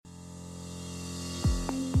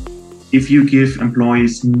if you give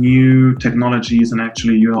employees new technologies and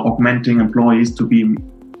actually you're augmenting employees to be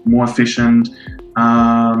more efficient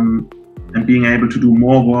and being able to do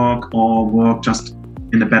more work or work just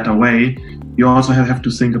in a better way, you also have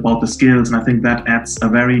to think about the skills. And I think that adds a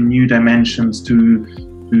very new dimensions to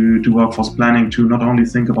workforce planning, to not only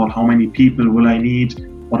think about how many people will I need,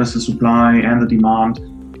 what is the supply and the demand,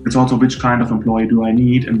 it's also which kind of employee do I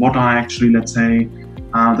need and what are actually, let's say,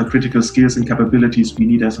 the critical skills and capabilities we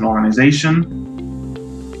need as an organization.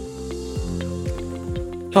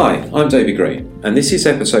 Hi, I'm David Green, and this is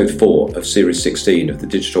episode 4 of series 16 of the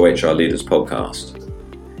Digital HR Leaders podcast.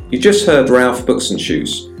 You just heard Ralf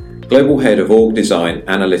Buxenschüss, Global Head of Org Design,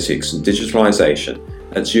 Analytics and Digitalization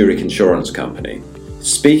at Zurich Insurance Company,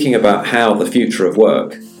 speaking about how the future of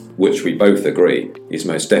work, which we both agree is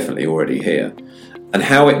most definitely already here, and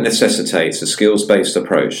how it necessitates a skills-based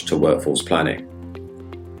approach to workforce planning.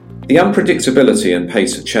 The unpredictability and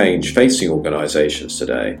pace of change facing organisations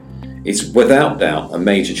today is without doubt a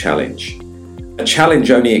major challenge. A challenge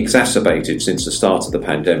only exacerbated since the start of the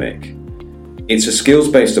pandemic. It's a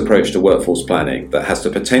skills-based approach to workforce planning that has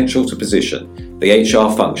the potential to position the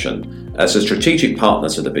HR function as a strategic partner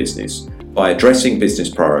to the business by addressing business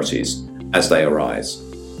priorities as they arise.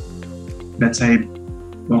 Let's say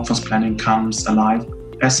workforce planning comes alive,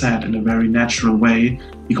 as said, in a very natural way,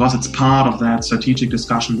 because it's part of that strategic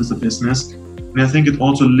discussion with the business. And I think it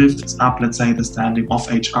also lifts up, let's say, the standing of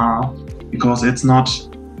HR, because it's not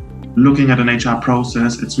looking at an HR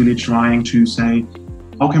process, it's really trying to say,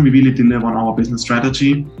 how can we really deliver on our business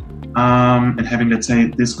strategy, and having, let's say,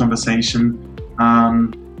 this conversation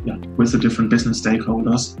with the different business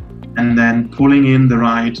stakeholders, and then pulling in the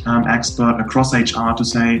right expert across HR to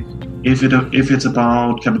say, if it's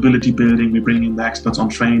about capability building, we bring in the experts on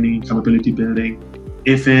training, capability building.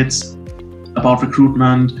 If it's about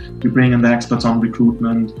recruitment, we bring in the experts on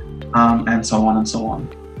recruitment, and so on and so on.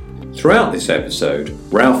 Throughout this episode,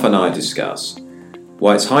 Ralf and I discuss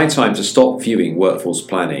why it's high time to stop viewing workforce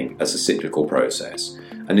planning as a cyclical process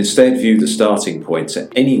and instead view the starting points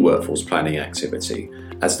at any workforce planning activity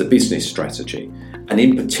as the business strategy, and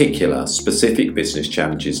in particular specific business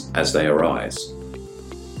challenges as they arise.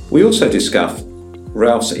 We also discuss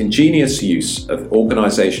Ralf's ingenious use of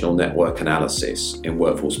organisational network analysis in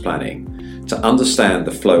workforce planning to understand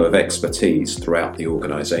the flow of expertise throughout the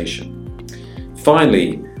organisation.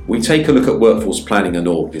 Finally, we take a look at workforce planning and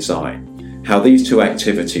org design, how these two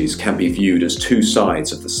activities can be viewed as two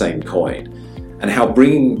sides of the same coin, and how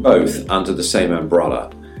bringing both under the same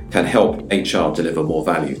umbrella can help HR deliver more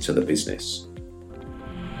value to the business.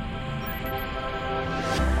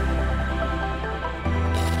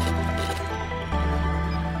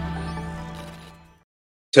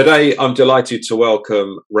 Today, I'm delighted to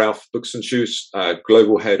welcome Ralf Buxenschüss,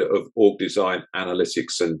 Global Head of Org Design,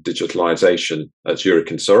 Analytics and Digitalization at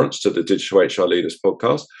Zurich Insurance, to the Digital HR Leaders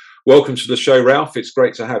podcast. Welcome to the show, Ralf. It's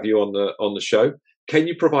great to have you on the show. Can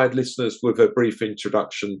you provide listeners with a brief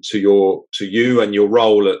introduction to you and your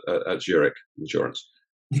role at Zurich Insurance?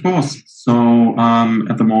 Of course. So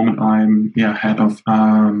at the moment, I'm head of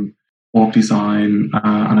org design,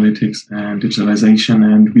 analytics and digitalization,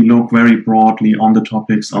 and we look very broadly on the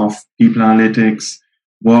topics of people analytics,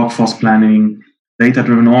 workforce planning,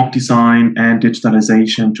 data-driven org design and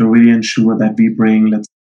digitalization to really ensure that we bring,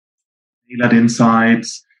 tailored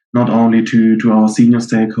insights not only to our senior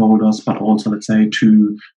stakeholders, but also, let's say,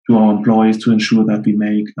 to our employees, to ensure that we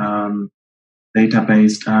make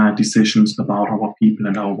data-based decisions about our people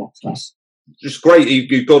and our workforce. Just great,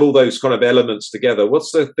 you've got all those kind of elements together.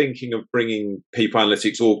 What's the thinking of bringing people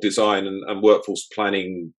analytics, org design and workforce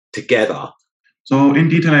planning together? So in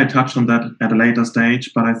detail, I touched on that at a later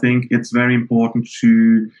stage, but I think it's very important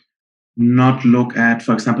to not look at,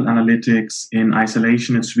 for example, analytics in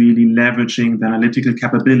isolation. It's really leveraging the analytical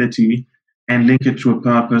capability and link it to a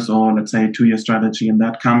purpose or, let's say, 2-year strategy. And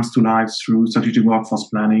that comes to life through strategic workforce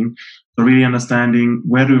planning. So really understanding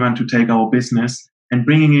where do we want to take our business and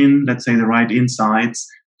bringing in, let's say, the right insights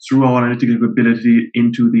through our analytical capability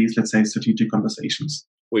into these, let's say, strategic conversations.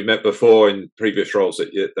 We met before in previous roles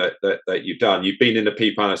that you've done. You've been in the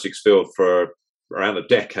people analytics field for around a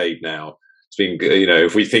decade now. It's been,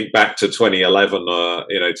 if we think back to 2011,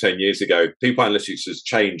 10 years ago, people analytics has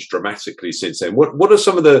changed dramatically since then. What are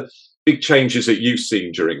some of the big changes that you've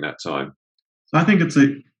seen during that time? So I think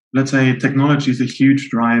technology is a huge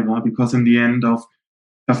driver, because in the end of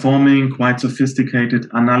performing quite sophisticated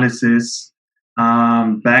analysis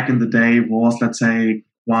back in the day was, let's say,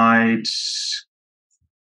 quite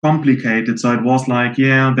complicated. So it was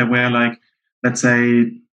there were let's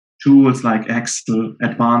say tools like Excel,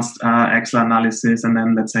 advanced Excel analysis, and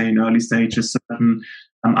then let's say in early stages, certain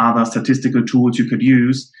other statistical tools you could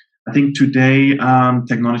use. I think today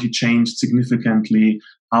technology changed significantly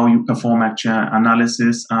how you perform actual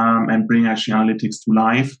analysis and bring actual analytics to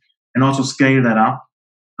life, and also scale that up,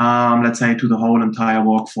 let's say, to the whole entire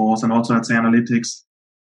workforce. And also, let's say, analytics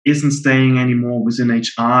isn't staying anymore within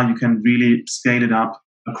HR. You can really scale it up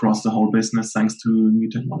across the whole business thanks to new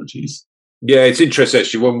technologies. Yeah, it's interesting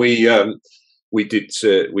actually. When we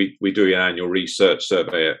do an annual research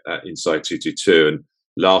survey at Insight 222, and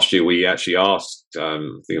last year we actually asked, I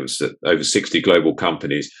think it was over 60 global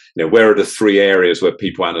companies, where are the 3 areas where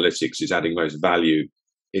people analytics is adding most value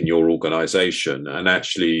in your organization? And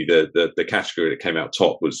actually the category that came out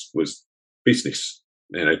top was business.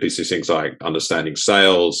 Business things like understanding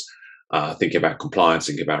sales, thinking about compliance,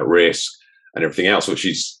 thinking about risk and everything else, which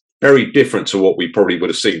is very different to what we probably would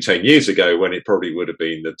have seen 10 years ago, when it probably would have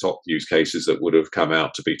been the top use cases that would have come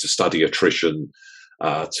out to study attrition,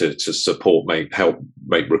 to support, help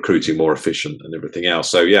make recruiting more efficient and everything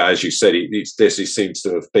else. So yeah, as you said, this seems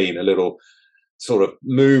to have been a little sort of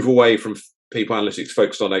move away from people analytics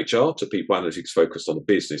focused on HR to people analytics focused on the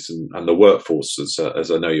business and the workforce,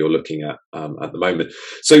 as I know you're looking at the moment.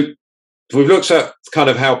 So we've looked at kind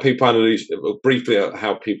of how people analytics, briefly at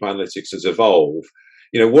how people analytics has evolved.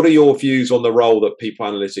 What are your views on the role that people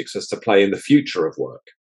analytics has to play in the future of work?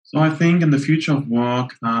 So I think in the future of work,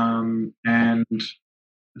 and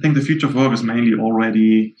I think the future of work is mainly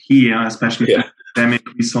already here, especially during the pandemic.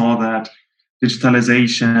 We saw that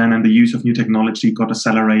digitalization and the use of new technology got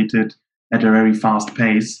accelerated at a very fast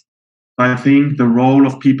pace. So I think the role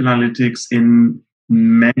of people analytics in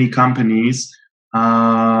many companies,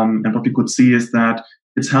 and what we could see is that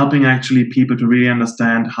it's helping actually people to really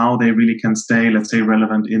understand how they really can stay, let's say,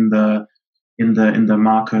 relevant in the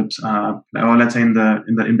market, or let's say in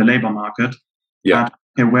the labor market. Yeah.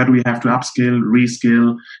 Where do we have to upskill,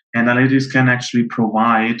 reskill? And analytics can actually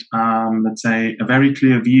provide, let's say, a very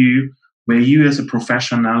clear view where you as a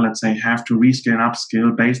professional, let's say, have to reskill and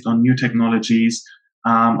upskill based on new technologies,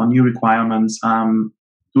 on new requirements,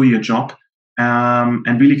 do your job,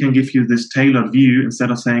 and really can give you this tailored view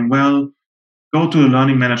instead of saying, well, go to a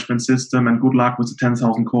learning management system and good luck with the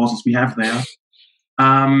 10,000 courses we have there.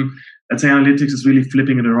 Let's say analytics is really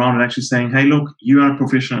flipping it around and actually saying, hey, look, you are a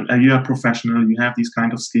professional, you have these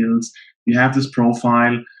kind of skills, you have this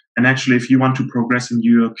profile, and actually if you want to progress in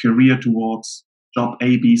your career towards job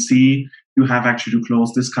A, B, C, you have actually to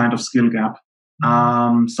close this kind of skill gap.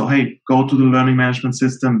 So, hey, go to the learning management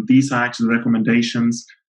system. These are actually recommendations,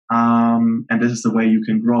 and this is the way you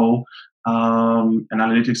can grow. And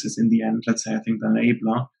analytics is in the end, let's say, I think the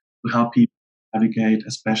enabler to help people navigate,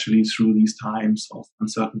 especially through these times of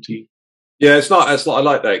uncertainty. Yeah, it's not. I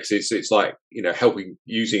like that because it's like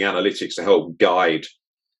using analytics to help guide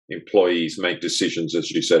employees make decisions, as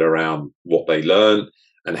you said, around what they learn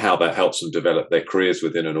and how that helps them develop their careers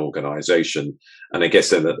within an organization. And I guess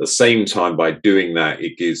then at the same time, by doing that,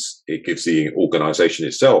 it gives the organization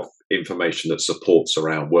itself information that supports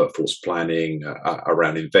around workforce planning,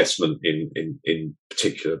 around investment in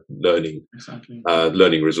particular learning,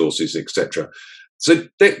 learning resources, etc. So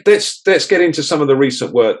let's get into some of the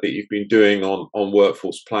recent work that you've been doing on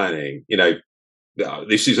workforce planning.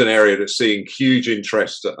 This is an area that's seeing huge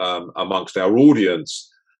interest amongst our audience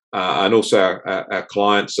and also our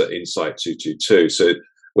clients at Insight 222. So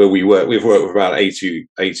where we've worked with about 80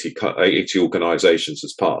 organizations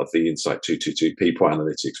as part of the Insight 222 People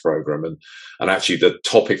Analytics program. And actually the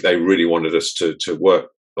topic they really wanted us to work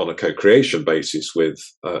on a co-creation basis with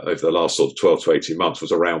over the last sort of 12 to 18 months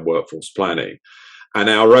was around workforce planning. And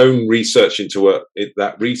our own research into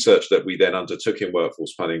that research that we then undertook in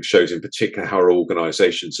workforce planning shows in particular how our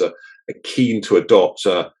organizations are keen to adopt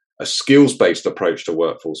a skills-based approach to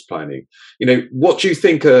workforce planning. What do you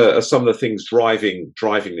think are some of the things driving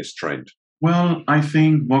this trend? Well, I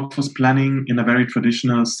think workforce planning in a very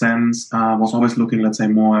traditional sense was always looking, let's say,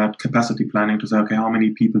 more at capacity planning to say, okay, how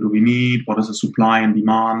many people do we need? What is the supply and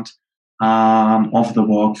demand of the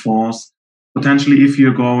workforce? Potentially, if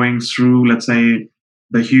you're going through, let's say,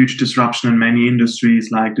 the huge disruption in many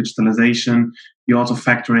industries like digitalization, you're also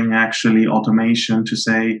factoring actually automation to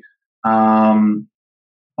say,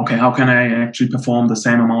 okay, how can I actually perform the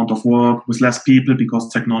same amount of work with less people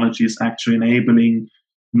because technology is actually enabling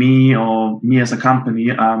me as a company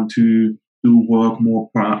to do work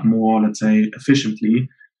more, let's say, efficiently.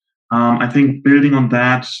 I think building on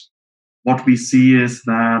that, what we see is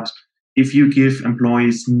that if you give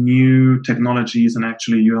employees new technologies and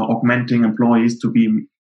actually you're augmenting employees to be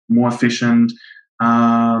more efficient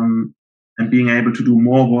and being able to do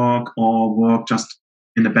more work or work just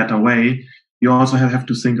in a better way, you also have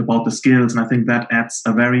to think about the skills. And I think that adds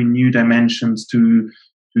a very new dimensions to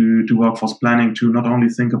workforce planning, to not only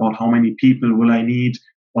think about how many people will I need,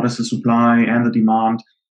 what is the supply and the demand.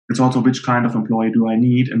 It's also which kind of employee do I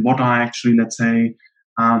need, and what are actually, let's say,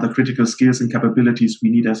 the critical skills and capabilities we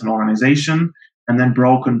need as an organization, and then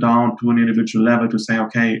broken down to an individual level to say,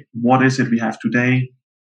 okay, what is it we have today?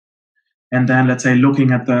 And then, let's say,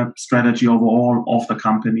 looking at the strategy overall of the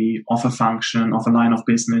company, of a function, of a line of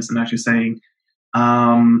business, and actually saying,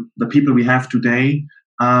 the people we have today,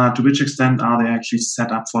 to which extent are they actually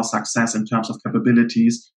set up for success in terms of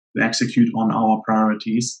capabilities to execute on our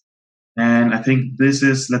priorities? And I think this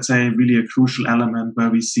is, let's say, really a crucial element where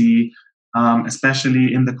we see,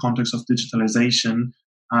 especially in the context of digitalization,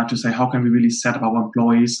 to say, how can we really set up our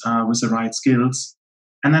employees with the right skills?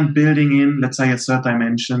 And then building in, let's say, a third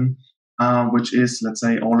dimension, which is, let's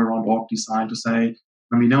say, all around org design, to say,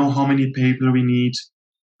 when we know how many people we need,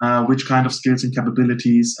 which kind of skills and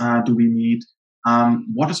capabilities do we need,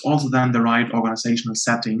 what is also then the right organizational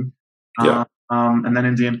setting? And then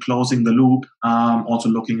in the end, closing the loop, also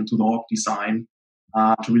looking into the org design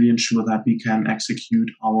to really ensure that we can execute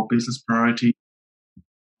our business priority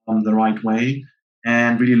the right way,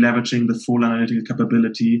 and really leveraging the full analytical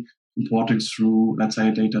capability, reporting through, let's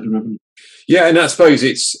say, data-driven. Yeah, and I suppose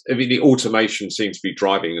the automation seems to be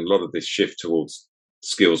driving a lot of this shift towards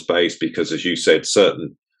skills-based, because, as you said,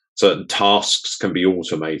 certain tasks can be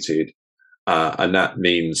automated, and that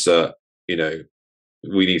means that,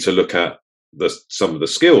 we need to look at some of the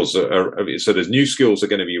skills. So there's new skills are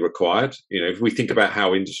going to be required. If we think about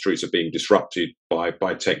how industries are being disrupted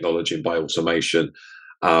by technology and by automation,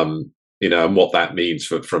 and what that means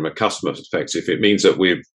from a customer perspective, it means that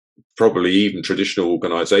we're probably, even traditional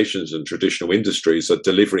organizations and traditional industries, are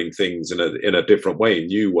delivering things in a different way, in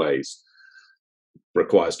new ways.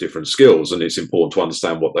 Requires different skills, and it's important to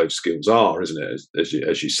understand what those skills are, isn't it?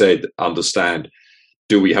 As you said, understand,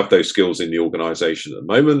 do we have those skills in the organization at the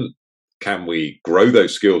moment? Can we grow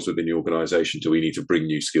those skills within the organization? Do we need to bring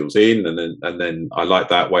new skills in? And then I like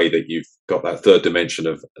that way that you've got that third dimension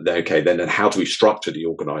of, okay, then how do we structure the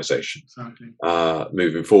organization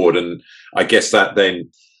moving forward? And I guess that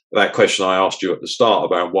question I asked you at the start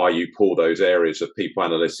about why you pull those areas of people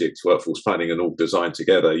analytics, workforce planning, and org design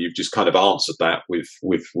together, you've just kind of answered that with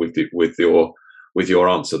your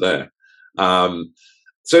answer there.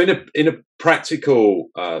 So in a practical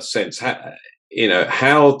sense,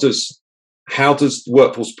 how does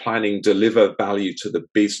workforce planning deliver value to the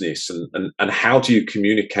business, and how do you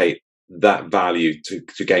communicate that value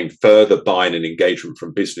to gain further buy-in and engagement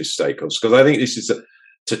from business stakeholders? Because I think this is a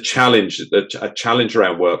challenge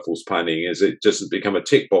around workforce planning, is it doesn't become a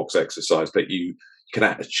tick box exercise, but you can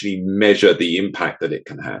actually measure the impact that it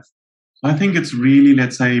can have. I think it's really,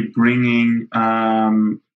 let's say, bringing,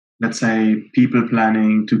 people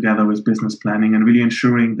planning together with business planning, and really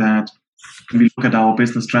ensuring that when we look at our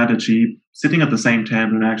business strategy, sitting at the same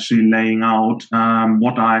table and actually laying out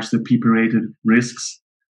what are actually people-related risks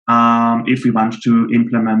if we want to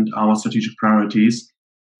implement our strategic priorities.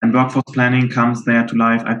 And workforce planning comes there to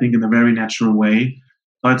life, I think, in a very natural way.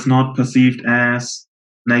 So it's not perceived as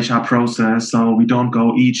an HR process. So we don't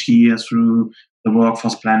go each year through the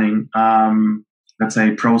workforce planning,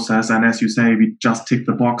 process. And as you say, we just tick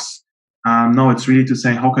the box. No, it's really to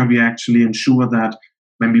say, how can we actually ensure that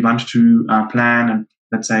when we want to plan and,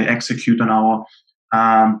 execute on our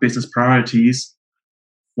business priorities,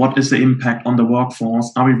 what is the impact on the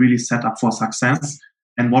workforce? Are we really set up for success?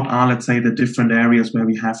 And what are, the different areas where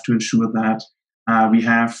we have to ensure that we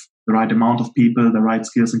have the right amount of people, the right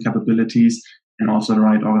skills and capabilities, and also the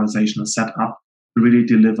right organizational setup to really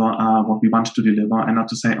deliver what we want to deliver, and not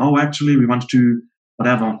to say, oh, actually, we want to,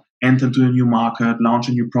 enter into a new market, launch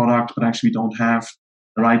a new product, but actually we don't have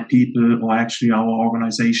the right people, or actually our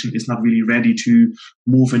organization is not really ready to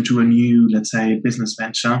move into a new, business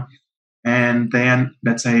venture. And then,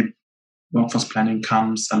 workforce planning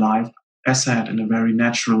comes alive, as said, in a very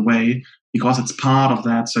natural way, because it's part of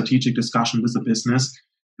that strategic discussion with the business.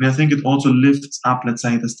 And I think it also lifts up,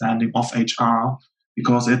 the standing of HR,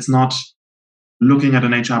 because it's not looking at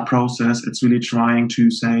an HR process, it's really trying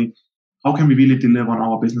to say, how can we really deliver on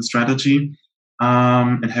our business strategy?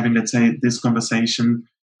 And having, this conversation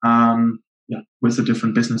with the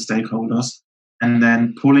different business stakeholders, and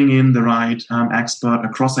then pulling in the right expert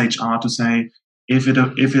across HR to say, if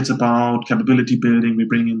it's about capability building, we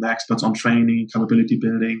bring in the experts on training, capability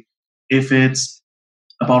building. If it's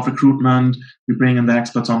about recruitment, we bring in the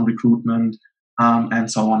experts on recruitment,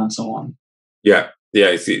 and so on and so on. Yeah.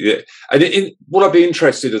 And what I'd be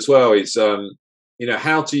interested as well is,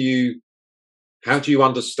 how do you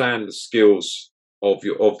understand the skills of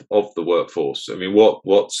the workforce? I mean,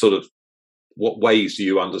 what ways do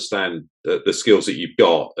you understand the skills that you've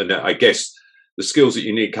got? And I guess the skills that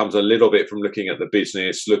you need comes a little bit from looking at the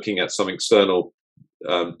business, looking at some external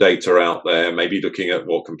data out there, maybe looking at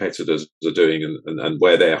what competitors are doing and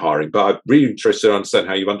where they're hiring. But I'm really interested to understand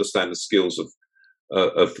how you understand the skills of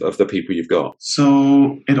the people you've got.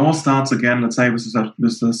 So it all starts again, let's say, with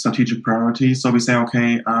the strategic priority. So we say,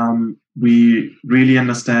 okay, we really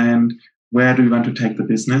understand where do we want to take the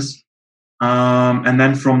business. And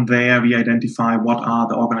then from there, we identify what are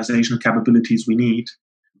the organizational capabilities we need.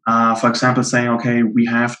 For example, saying, okay, we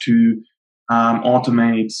have to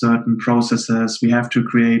automate certain processes. We have to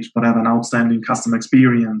create an outstanding customer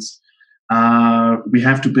experience. We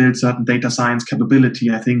have to build certain data science capability.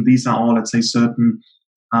 I think these are all, let's say, certain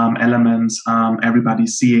elements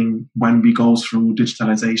everybody's seeing when we go through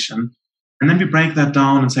digitalization. And then we break that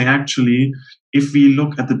down and say, actually, if we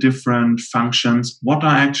look at the different functions, what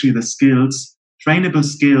are actually the skills, trainable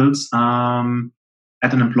skills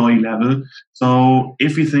at an employee level? So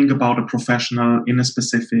if we think about a professional in a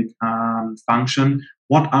specific function,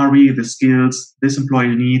 what are really the skills this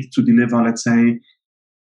employee needs to deliver, let's say,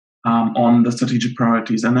 on the strategic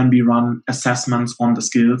priorities? And then we run assessments on the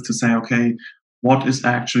skills to say, okay, what is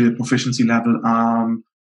actually the proficiency level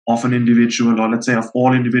of an individual, or let's say of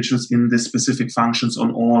all individuals in the specific functions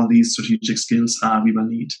on all these strategic skills we will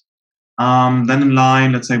need. Then in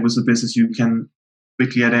line, let's say with the business, you can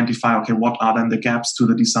quickly identify, okay, what are then the gaps to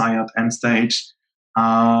the desired end stage?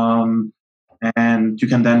 And you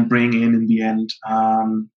can then bring in the end,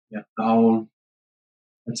 the whole,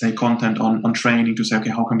 let's say, content on training to say, okay,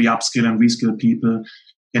 how can we upskill and reskill people?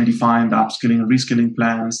 You can define the upskilling and reskilling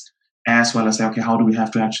plans, as well as say, okay, how do we have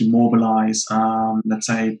to actually mobilize, let's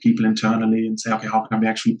say, people internally, and say, okay, how can we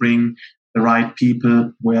actually bring the right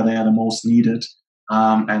people where they are the most needed,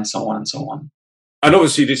 and so on and so on. And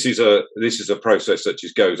obviously, this is a process that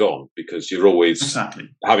just goes on because you're always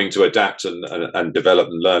having to adapt and develop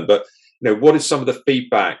and learn. But what is some of the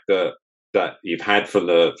feedback that you've had from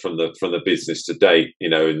the business to date?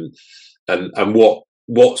 And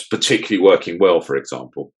what's particularly working well, for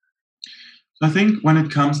example? I think when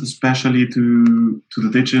it comes especially to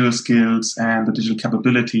the digital skills and the digital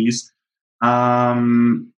capabilities, I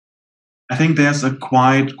think there's a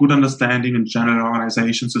quite good understanding in general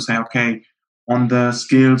organizations to say, okay, on the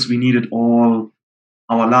skills we need it all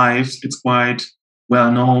our lives, it's quite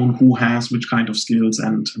well known who has which kind of skills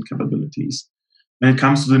and capabilities. When it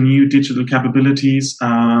comes to the new digital capabilities,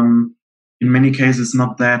 in many cases,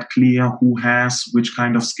 not that clear who has which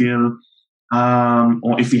kind of skill,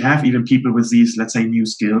 or if we have even people with these, let's say, new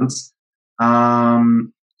skills.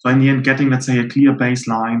 So in the end, getting, let's say, a clear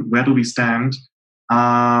baseline, where do we stand,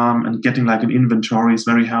 and getting like an inventory is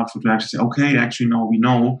very helpful to actually say, okay, actually, no, we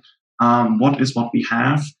know what is what we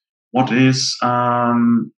have, what is, or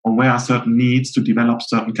where are certain needs to develop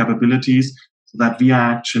certain capabilities, so that we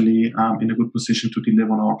are actually in a good position to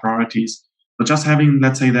deliver on our priorities. But just having,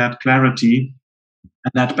 let's say, that clarity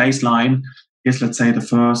and that baseline is, let's say, the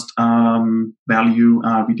first value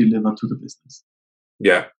we deliver to the business.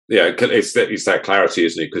 Yeah. It's that clarity,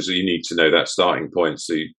 isn't it? Because you need to know that starting point,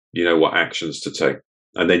 so you know what actions to take,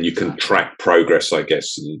 and then you can track progress, I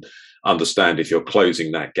guess, and understand if you're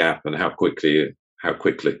closing that gap and how quickly.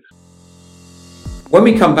 When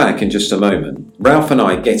we come back in just a moment, Ralph and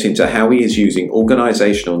I get into how he is using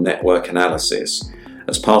organisational network analysis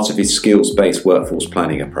as part of his skills-based workforce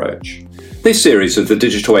planning approach. This series of the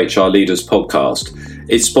Digital HR Leaders podcast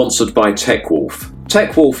is sponsored by TechWolf.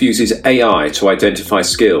 TechWolf uses AI to identify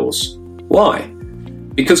skills. Why?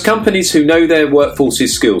 Because companies who know their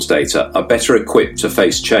workforce's skills data are better equipped to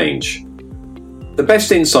face change. The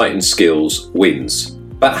best insight in skills wins.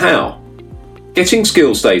 But how? Getting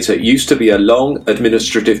skills data used to be a long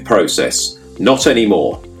administrative process, not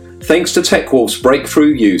anymore. Thanks to TechWolf's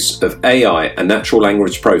breakthrough use of AI and natural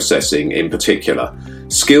language processing in particular,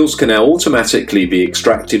 skills can now automatically be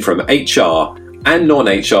extracted from HR and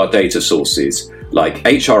non-HR data sources like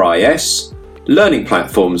HRIS, learning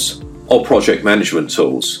platforms, or project management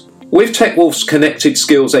tools. With TechWolf's Connected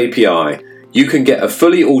Skills API, you can get a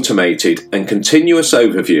fully automated and continuous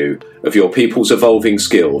overview of your people's evolving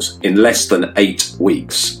skills in less than 8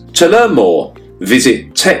 weeks. To learn more,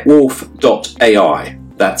 visit techwolf.ai.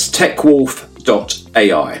 That's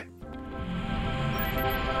techwolf.ai.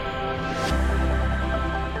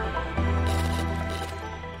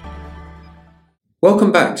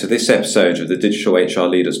 Welcome back to this episode of the Digital HR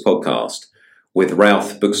Leaders podcast with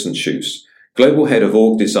Ralph Buxenschuss, Global Head of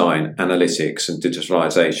Org Design, Analytics and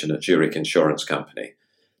Digitalization at Zurich Insurance Company.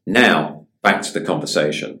 Now, back to the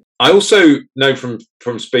conversation. I also know from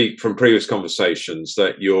previous conversations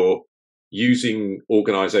that you're using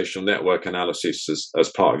organizational network analysis as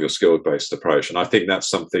part of your skills-based approach. And I think that's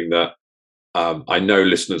something that I know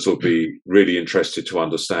listeners will be really interested to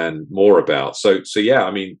understand more about. So yeah,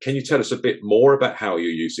 I mean, can you tell us a bit more about how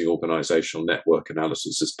you're using organizational network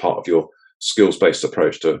analysis as part of your skills-based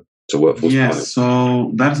approach to workforce planning? Yes,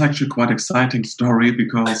 so that is actually quite exciting story,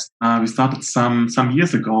 because we started some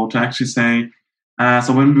years ago to actually say,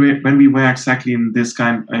 so when we were exactly in these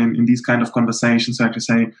kind of conversations, to actually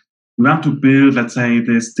say we want to build, let's say,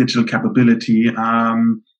 this digital capability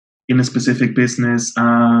in a specific business.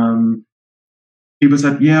 People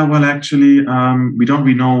said, yeah, well, actually, we don't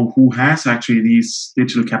really know who has actually these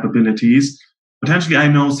digital capabilities. Potentially, I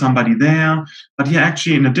know somebody there, but yeah,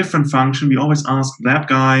 actually, in a different function, we always ask that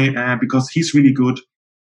guy because he's really good.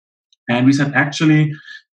 And we said, actually,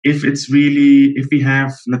 if we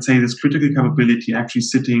have, let's say, this critical capability actually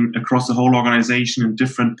sitting across the whole organization in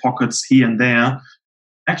different pockets here and there,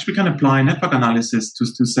 actually we can apply network analysis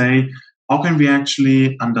to say, how can we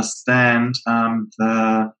actually understand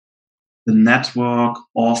the network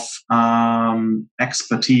of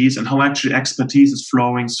expertise, and how actually expertise is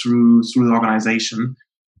flowing through the organization.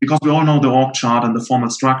 Because we all know the org chart and the formal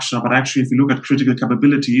structure, but actually if you look at critical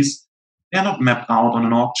capabilities, they're not mapped out on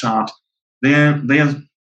an org chart.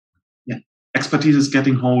 Expertise is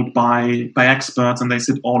getting held by experts, and they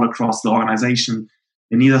sit all across the organization.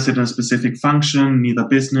 They neither sit in a specific function, neither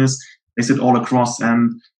business, they sit all across.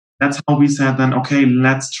 And that's how we said then, okay,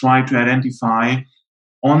 let's try to identify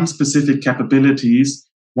on specific capabilities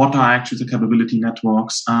what are actually the capability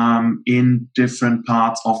networks in different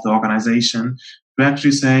parts of the organization, to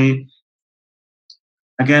actually say,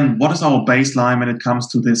 again, what is our baseline when it comes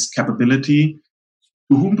to this capability?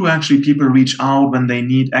 To whom do actually people reach out when they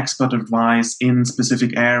need expert advice in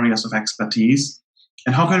specific areas of expertise?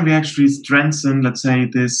 And how can we actually strengthen, let's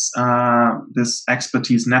say, this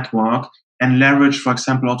expertise network and leverage, for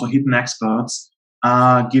example, also hidden experts,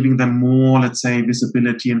 giving them more, let's say,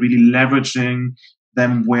 visibility, and really leveraging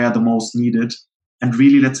them where the most needed, and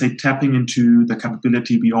really, let's say, tapping into the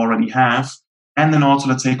capability we already have. And then also,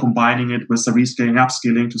 let's say, combining it with the reskilling,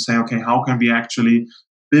 upskilling to say, okay, how can we actually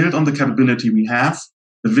build on the capability we have,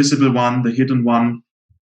 the visible one, the hidden one,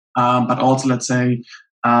 but also, let's say,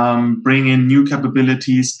 bring in new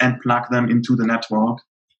capabilities and plug them into the network.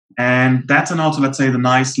 And that's also, let's say, the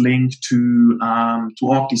nice link to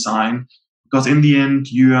org design, because in the end,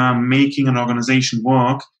 you are making an organization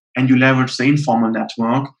work, and you leverage the informal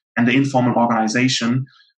network and the informal organization,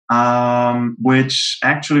 which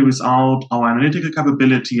actually without our analytical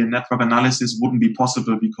capability and network analysis wouldn't be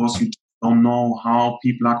possible, because you don't know how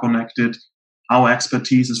people are connected, how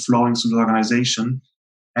expertise is flowing through the organization.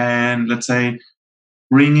 And let's say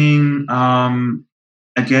bringing,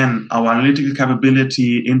 again, our analytical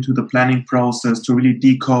capability into the planning process to really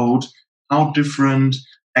decode how different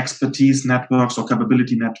expertise networks or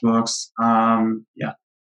capability networks are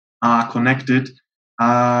connected,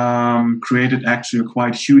 created actually a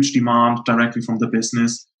quite huge demand directly from the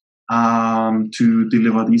business to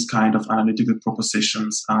deliver these kind of analytical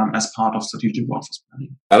propositions as part of strategic workforce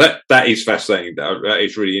planning. That is fascinating. That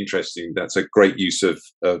is really interesting. That's a great use of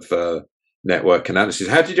network analysis.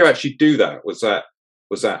 How did you actually do that? Was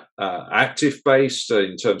that active based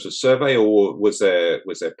in terms of survey, or was there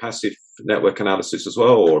passive network analysis as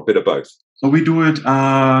well, or a bit of both? So we do it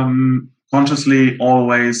consciously,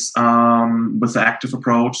 always with the active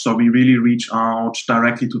approach. So we really reach out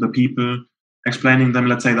directly to the people, explaining them,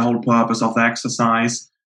 let's say, the whole purpose of the exercise,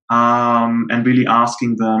 and really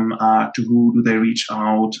asking them to who do they reach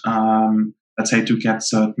out, let's say, to get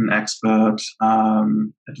certain expert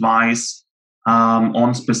advice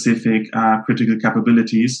on specific critical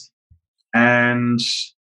capabilities. And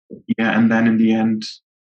then in the end,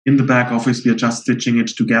 in the back office, we are just stitching it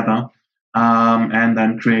together, and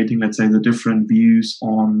then creating, let's say, the different views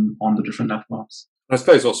on the different networks. I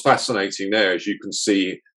suppose what's fascinating there is you can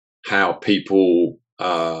see how people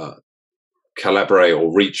collaborate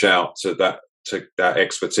or reach out to that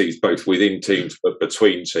expertise, both within teams but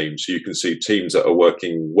between teams. So you can see teams that are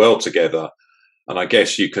working well together, and I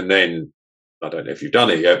guess you can then, I don't know if you've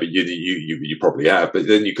done it yet, but you probably have, but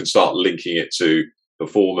then you can start linking it to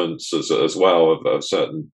performance as well of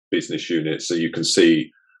certain business units. So you can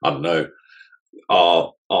see, I don't know,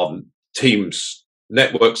 are teams,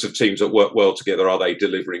 networks of teams that work well together, are they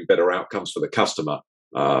delivering better outcomes for the customer?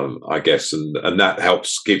 I guess, and that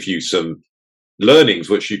helps give you some learnings,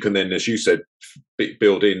 which you can then, as you said,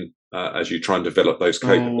 build in as you try and develop those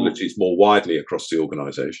capabilities more widely across the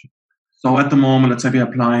organisation. So at the moment, let's say we're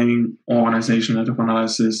applying organizational network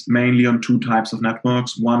analysis mainly on two types of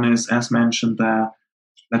networks. One is, as mentioned,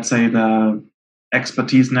 let's say the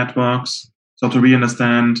expertise networks. So to really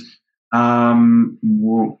understand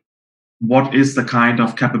what is the kind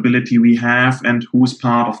of capability we have and who's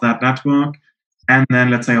part of that network. And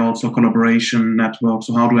then let's say also collaboration networks.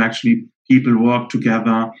 So how do actually people work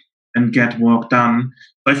together and get work done?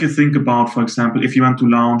 So if you think about, for example, if you want to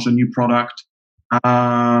launch a new product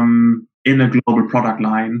in a global product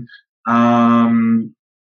line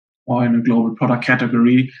or in a global product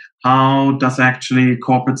category, how does actually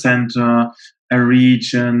corporate center, a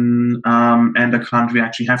region, and a country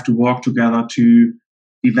actually have to work together to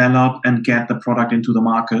develop and get the product into the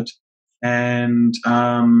market? And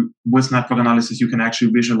with network analysis, you can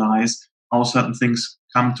actually visualize how certain things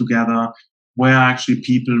come together, where actually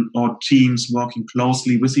people or teams working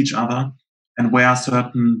closely with each other, and where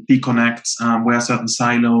certain disconnects, where certain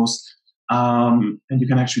silos, and you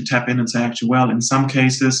can actually tap in and say, actually, well, in some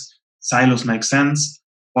cases, silos make sense.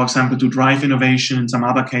 For example, to drive innovation. In some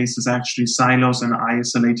other cases, actually, silos and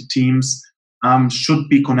isolated teams should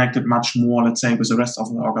be connected much more, let's say, with the rest of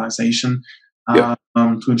the organization to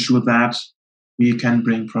ensure that we can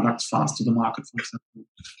bring products fast to the market, for example.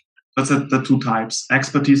 That's the two types,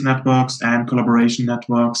 expertise networks and collaboration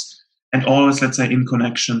networks, and always, let's say, in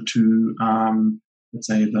connection to, let's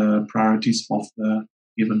say, the priorities of the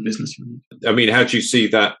given business unit. I mean, how do you see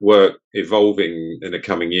that work evolving in the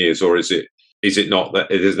coming years, or is it not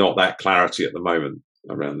that clarity at the moment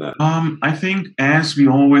around that? I think as we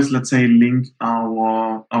always, let's say, link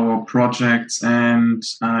our projects and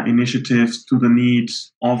initiatives to the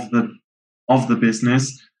needs of the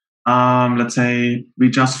business, let's say we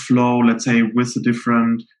just flow, let's say, with the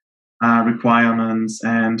different requirements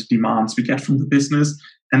and demands we get from the business,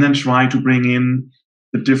 and then try to bring in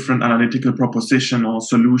the different analytical proposition or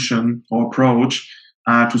solution or approach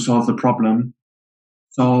to solve the problem.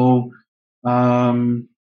 So,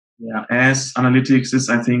 as analytics is,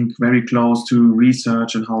 I think, very close to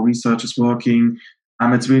research and how research is working,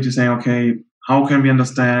 it's really to say, okay, how can we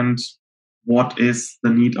understand what is the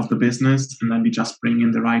need of the business, and then we just bring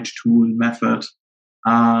in the right tool, method,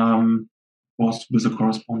 with a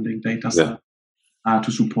corresponding data set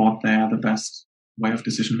to support the best way of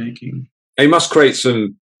decision making. You must create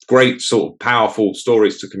some great sort of powerful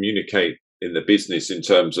stories to communicate in the business in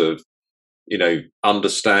terms of,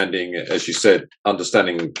 understanding, as you said,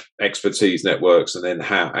 understanding expertise networks, and then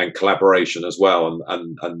and collaboration as well,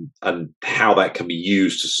 and how that can be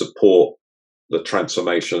used to support the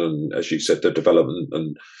transformation and, as you said, the development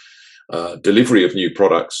and delivery of new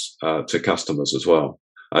products to customers as well.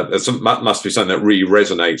 That must be something that really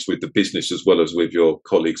resonates with the business as well as with your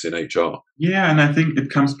colleagues in HR. Yeah, and I think it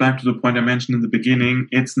comes back to the point I mentioned in the beginning.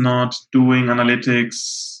 It's not doing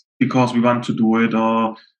analytics because we want to do it,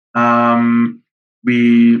 or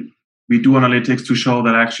we do analytics to show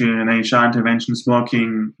that actually an HR intervention is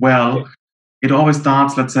working well. Yeah. It always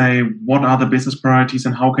starts, let's say, what are the business priorities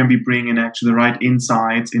and how can we bring in actually the right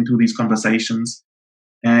insights into these conversations?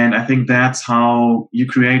 And I think that's how you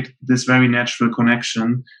create this very natural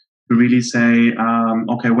connection to really say,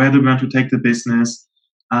 okay, where do we want to take the business?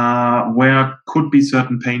 Where could be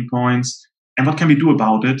certain pain points? And what can we do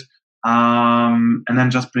about it? And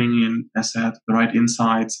then just bring in, as I said, the right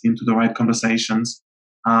insights into the right conversations.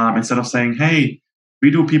 Instead of saying, hey,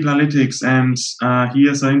 we do people analytics and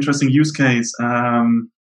here's an interesting use case.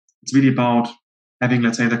 It's really about having,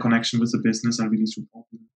 let's say, the connection with the business and really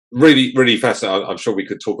supporting. Really, really fascinating. I'm sure we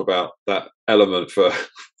could talk about that element for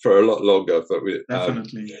a lot longer, but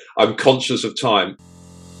definitely. I'm conscious of time.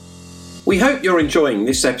 We hope you're enjoying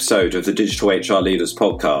this episode of the Digital HR Leaders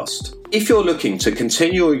podcast. If you're looking to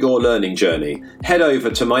continue your learning journey, head over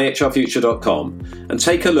to myhrfuture.com and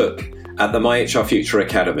take a look at the MyHR Future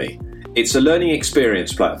Academy. It's a learning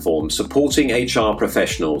experience platform supporting HR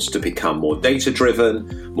professionals to become more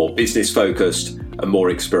data-driven, more business-focused, and more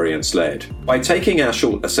experience-led. By taking our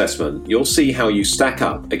short assessment, you'll see how you stack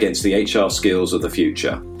up against the HR skills of the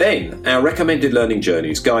future. Then, our recommended learning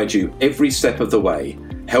journeys guide you every step of the way,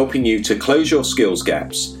 helping you to close your skills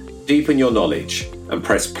gaps, deepen your knowledge, and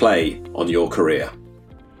press play on your career.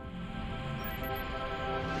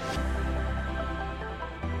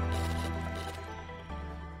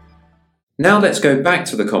 Now let's go back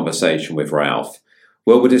to the conversation with Ralph,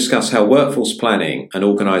 where we'll discuss how workforce planning and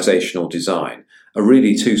organisational design are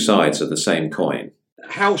really two sides of the same coin.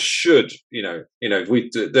 How should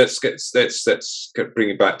let's bring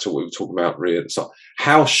it back to what we were talking about really at the start.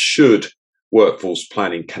 How should workforce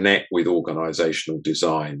planning connect with organizational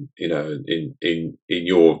design, in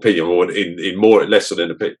your opinion, or in more less than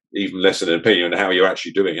an opinion, how you're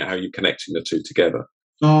actually doing it, how you're connecting the two together?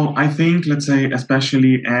 So I think, let's say,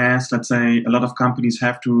 especially as, let's say, a lot of companies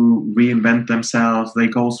have to reinvent themselves, they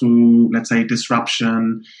go through, let's say,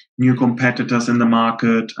 disruption, new competitors in the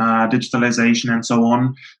market, digitalization, and so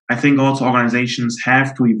on. I think also organizations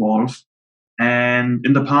have to evolve. And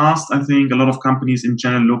in the past, I think a lot of companies in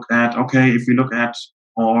general look at, okay, if we look at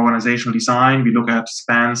our organizational design, we look at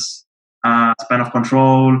span of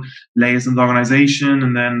control, layers in the organization,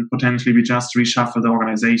 and then potentially we just reshuffle the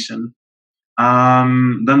organization.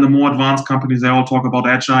 Then the more advanced companies, they all talk about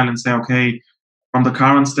agile and say, okay, from the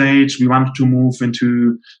current stage, we want to move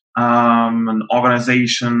into an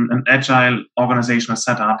agile organizational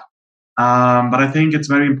setup. But I think it's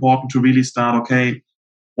very important to really start, okay,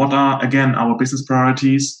 what are, again, our business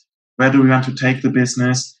priorities? Where do we want to take the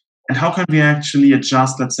business? And how can we actually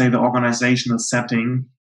adjust, let's say, the organizational setting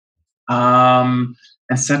and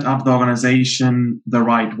set up the organization the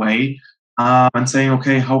right way? And saying,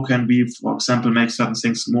 okay, how can we, for example, make certain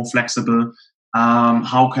things more flexible?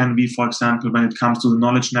 How can we, for example, when it comes to the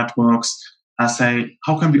knowledge networks, say,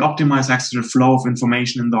 how can we optimize actually the flow of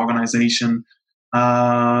information in the organization?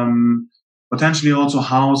 Potentially also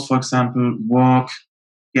how's, for example, work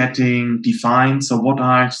getting defined? So what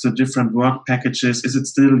are the different work packages? Is it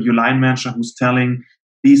still your line manager who's telling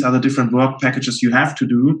these are the different work packages you have to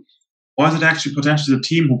do? Or is it actually potentially the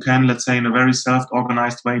team who can, let's say, in a very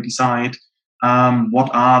self-organized way decide what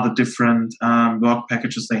are the different work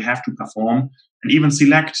packages they have to perform, and even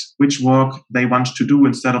select which work they want to do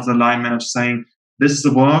instead of the line manager saying, this is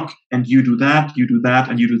the work and you do that, you do that,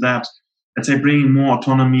 and you do that. Let's say bringing more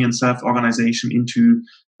autonomy and self-organization into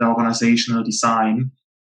the organizational design,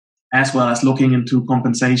 as well as looking into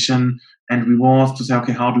compensation and rewards to say,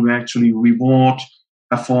 okay, how do we actually reward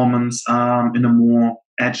performance in a more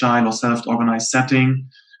agile or self-organized setting?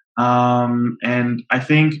 And I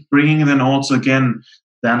think bringing then also, again,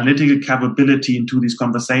 the analytical capability into these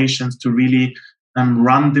conversations to really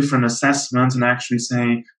run different assessments and actually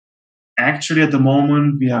say, actually, at the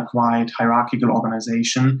moment, we are quite hierarchical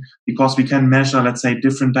organization because we can measure, let's say,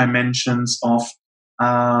 different dimensions of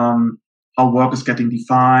how work is getting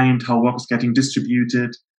defined, how work is getting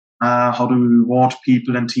distributed, how do we reward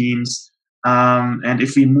people and teams. And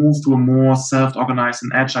if we move to a more self-organized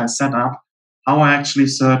and agile setup, how are actually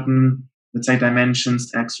certain, let's say,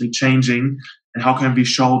 dimensions actually changing? And how can we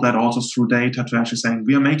show that also through data to actually saying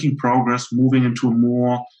we are making progress, moving into a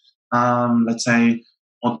more, let's say,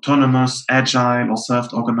 autonomous, agile or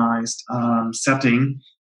self-organized setting,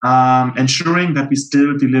 ensuring that we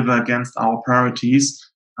still deliver against our priorities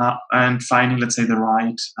and finding, let's say, the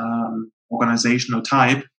right organizational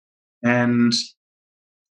type. And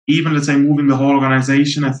even, let's say, moving the whole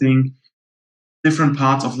organization, I think different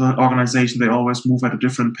parts of the organization, they always move at a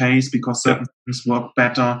different pace because certain things work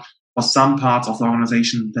better for some parts of the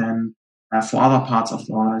organization than for other parts of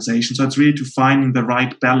the organization. So it's really to finding the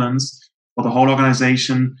right balance for the whole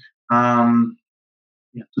organization to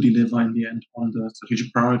deliver in the end on the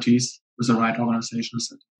strategic priorities with the right organizational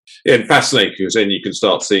setting. Yeah, and fascinating because then you can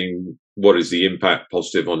start seeing what is the impact,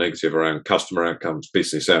 positive or negative, around customer outcomes,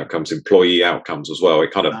 business outcomes, employee outcomes as well. It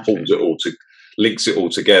kind of links it all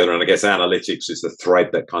together, and I guess analytics is the thread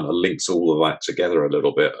that kind of links all of that together a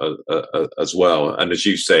little bit as well. And as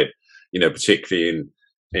you said, particularly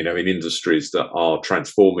in industries that are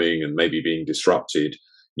transforming and maybe being disrupted,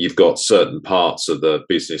 you've got certain parts of the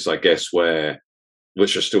business, I guess,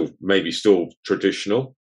 which are still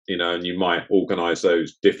traditional, and you might organize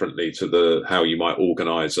those differently to how you might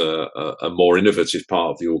organize a more innovative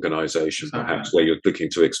part of the organization, perhaps where you're looking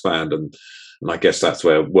to expand. And I guess that's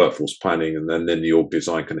where workforce planning and then the org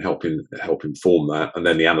design can help inform that. And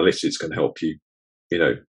then the analytics can help you,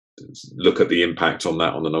 look at the impact on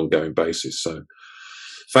that on an ongoing basis. So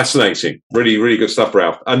fascinating. Really, really good stuff,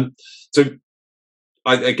 Ralph. And so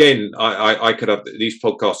I could have these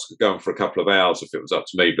podcasts going for a couple of hours if it was up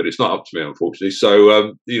to me, but it's not up to me, unfortunately.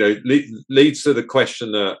 So, leads to the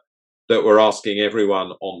question that we're asking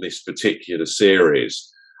everyone on this particular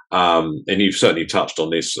series. And you've certainly touched on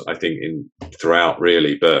this, I think, throughout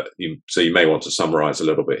really, but so you may want to summarize a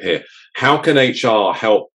little bit here. How can HR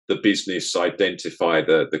help the business identify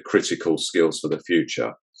the critical skills for the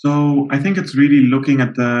future? So I think it's really looking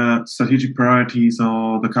at the strategic priorities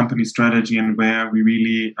or the company strategy and where we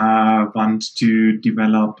really want to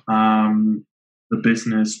develop the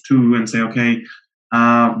business to, and say, okay,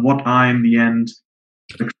 what are in the end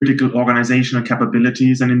the critical organizational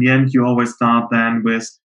capabilities? And in the end, you always start then with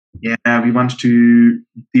we want to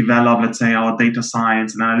develop, let's say, our data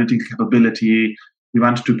science and analytical capability. We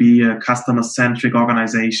want to be a customer-centric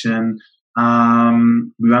organization.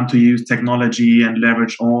 We want to use technology and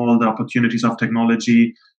leverage all the opportunities of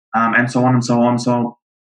technology, and so on and so on. So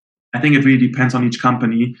I think it really depends on each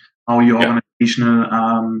company how your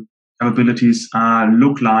organizational capabilities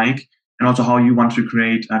look like, and also how you want to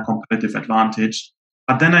create a competitive advantage.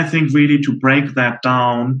 But then I think really to break that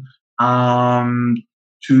down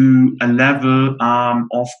to a level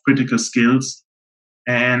of critical skills.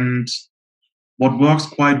 And what works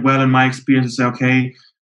quite well in my experience is, okay,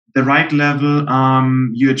 the right level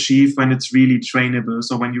you achieve when it's really trainable.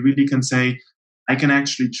 So when you really can say, I can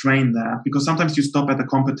actually train that, because sometimes you stop at the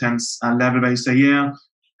competence level where you say, yeah,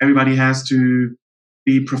 everybody has to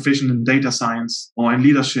be proficient in data science or in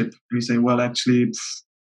leadership. And you say, well, actually,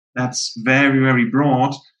 that's very, very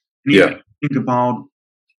broad. And you think about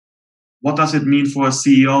what does it mean for a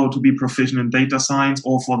CEO to be proficient in data science,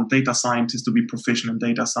 or for the data scientist to be proficient in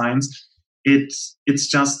data science? It's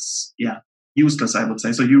just, useless, I would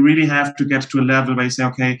say. So you really have to get to a level where you say,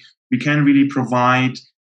 okay, we can really provide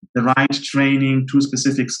the right training to a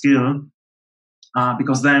specific skill,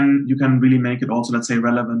 because then you can really make it also, let's say,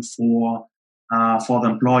 relevant for the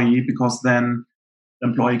employee, because then the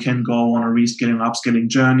employee can go on a reskilling or upskilling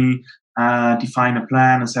journey, define a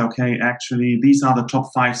plan and say, okay, actually, these are the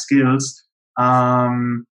top 5 skills.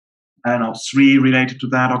 3 related to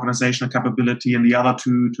that organizational capability and the other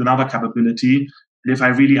 2 to another capability. And if I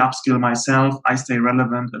really upskill myself, I stay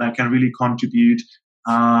relevant and I can really contribute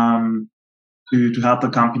to help the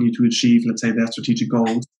company to achieve, let's say, their strategic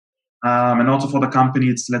goals. And also for the company,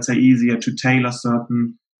 it's, let's say, easier to tailor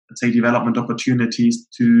certain, let's say, development opportunities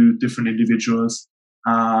to different individuals,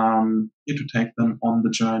 to take them on the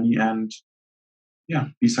journey and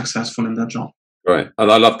be successful in their job. Right.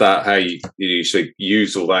 And I love that, how you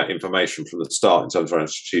use all that information from the start in terms of our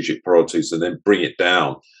strategic priorities, and then bring it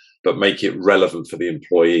down, but make it relevant for the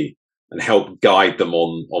employee and help guide them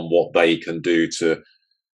on what they can do to,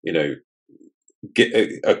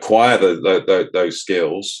 acquire those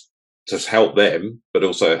skills to help them, but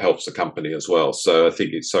also it helps the company as well. So I think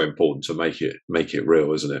it's so important to make it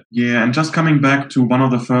real, isn't it? Yeah, and just coming back to one of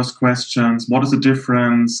the first questions, what is the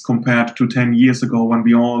difference compared to 10 years ago when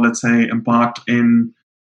we all, let's say, embarked on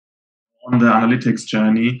the analytics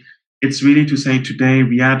journey? It's really to say today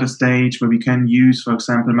we are at a stage where we can use, for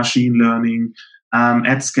example, machine learning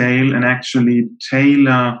at scale and actually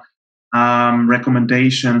tailor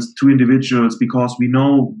recommendations to individuals, because we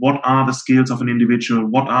know what are the skills of an individual,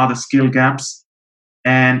 what are the skill gaps,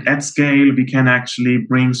 and at scale we can actually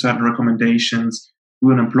bring certain recommendations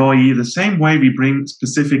to an employee the same way we bring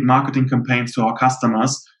specific marketing campaigns to our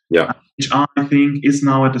customers. HR, I think, is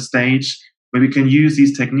now at a stage where we can use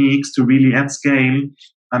these techniques to really at scale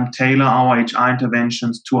tailor our HR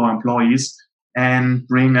interventions to our employees and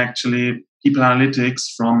bring actually people analytics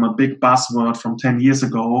from a big buzzword from 10 years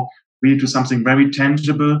ago really to something very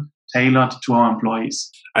tangible, tailored to our employees.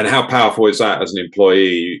 And how powerful is that as an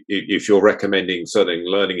employee if you're recommending certain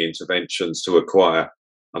learning interventions to acquire,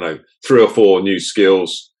 3 or 4 new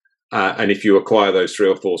skills, and if you acquire those 3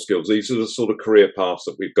 or 4 skills, these are the sort of career paths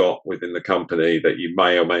that we've got within the company that you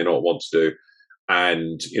may or may not want to do.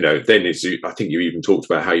 And, then I think you even talked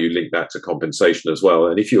about how you link that to compensation as well.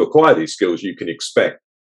 And if you acquire these skills, you can expect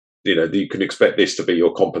this to be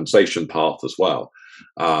your compensation path as well.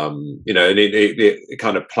 And it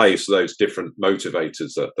kind of plays those different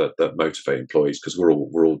motivators that motivate employees, because we're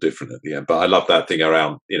all different at the end. But I love that thing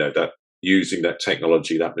around, that using that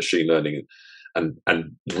technology, that machine learning, and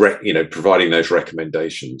providing those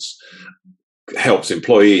recommendations helps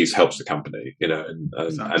employees, helps the company,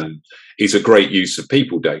 Exactly. And is a great use of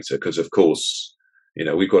people data, because of course,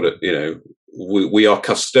 we've got to, we are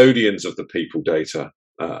custodians of the people data,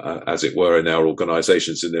 as it were, in our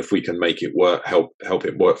organizations. And if we can make it work, help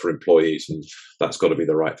it work for employees, and that's got to be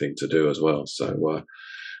the right thing to do as well. So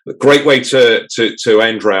a great way to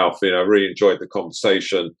end, Ralph. I really enjoyed the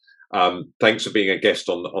conversation. Thanks for being a guest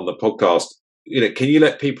on the podcast. Can you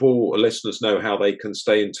let listeners know how they can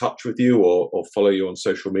stay in touch with you or follow you on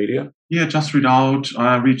social media? Yeah, just reach out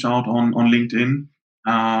on LinkedIn.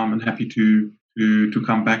 And happy to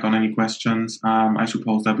come back on any questions. I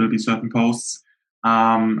suppose there will be certain posts.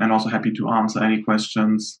 And also happy to answer any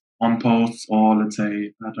questions on posts or, let's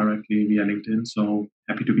say, directly via LinkedIn. So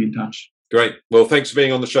happy to be in touch. Great. Well, thanks for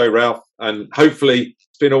being on the show, Ralph. And hopefully,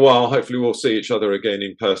 it's been a while. Hopefully we'll see each other again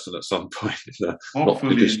in person at some point in the not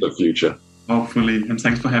too distant future. Hopefully. And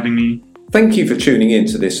thanks for having me. Thank you for tuning in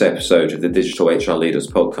to this episode of the Digital HR Leaders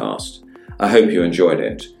podcast. I hope you enjoyed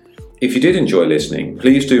it. If you did enjoy listening,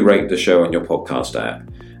 please do rate the show on your podcast app.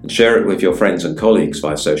 and share it with your friends and colleagues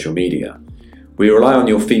via social media. We rely on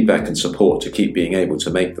your feedback and support to keep being able to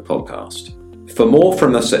make the podcast. For more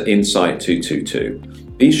from us at Insight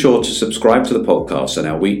 222, be sure to subscribe to the podcast and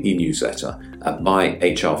our weekly newsletter at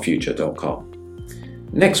myhrfuture.com.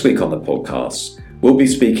 Next week on the podcast, we'll be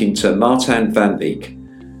speaking to Martijn van Beek,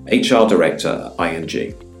 HR Director at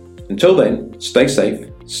ING. Until then, stay safe,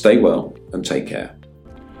 stay well, and take care.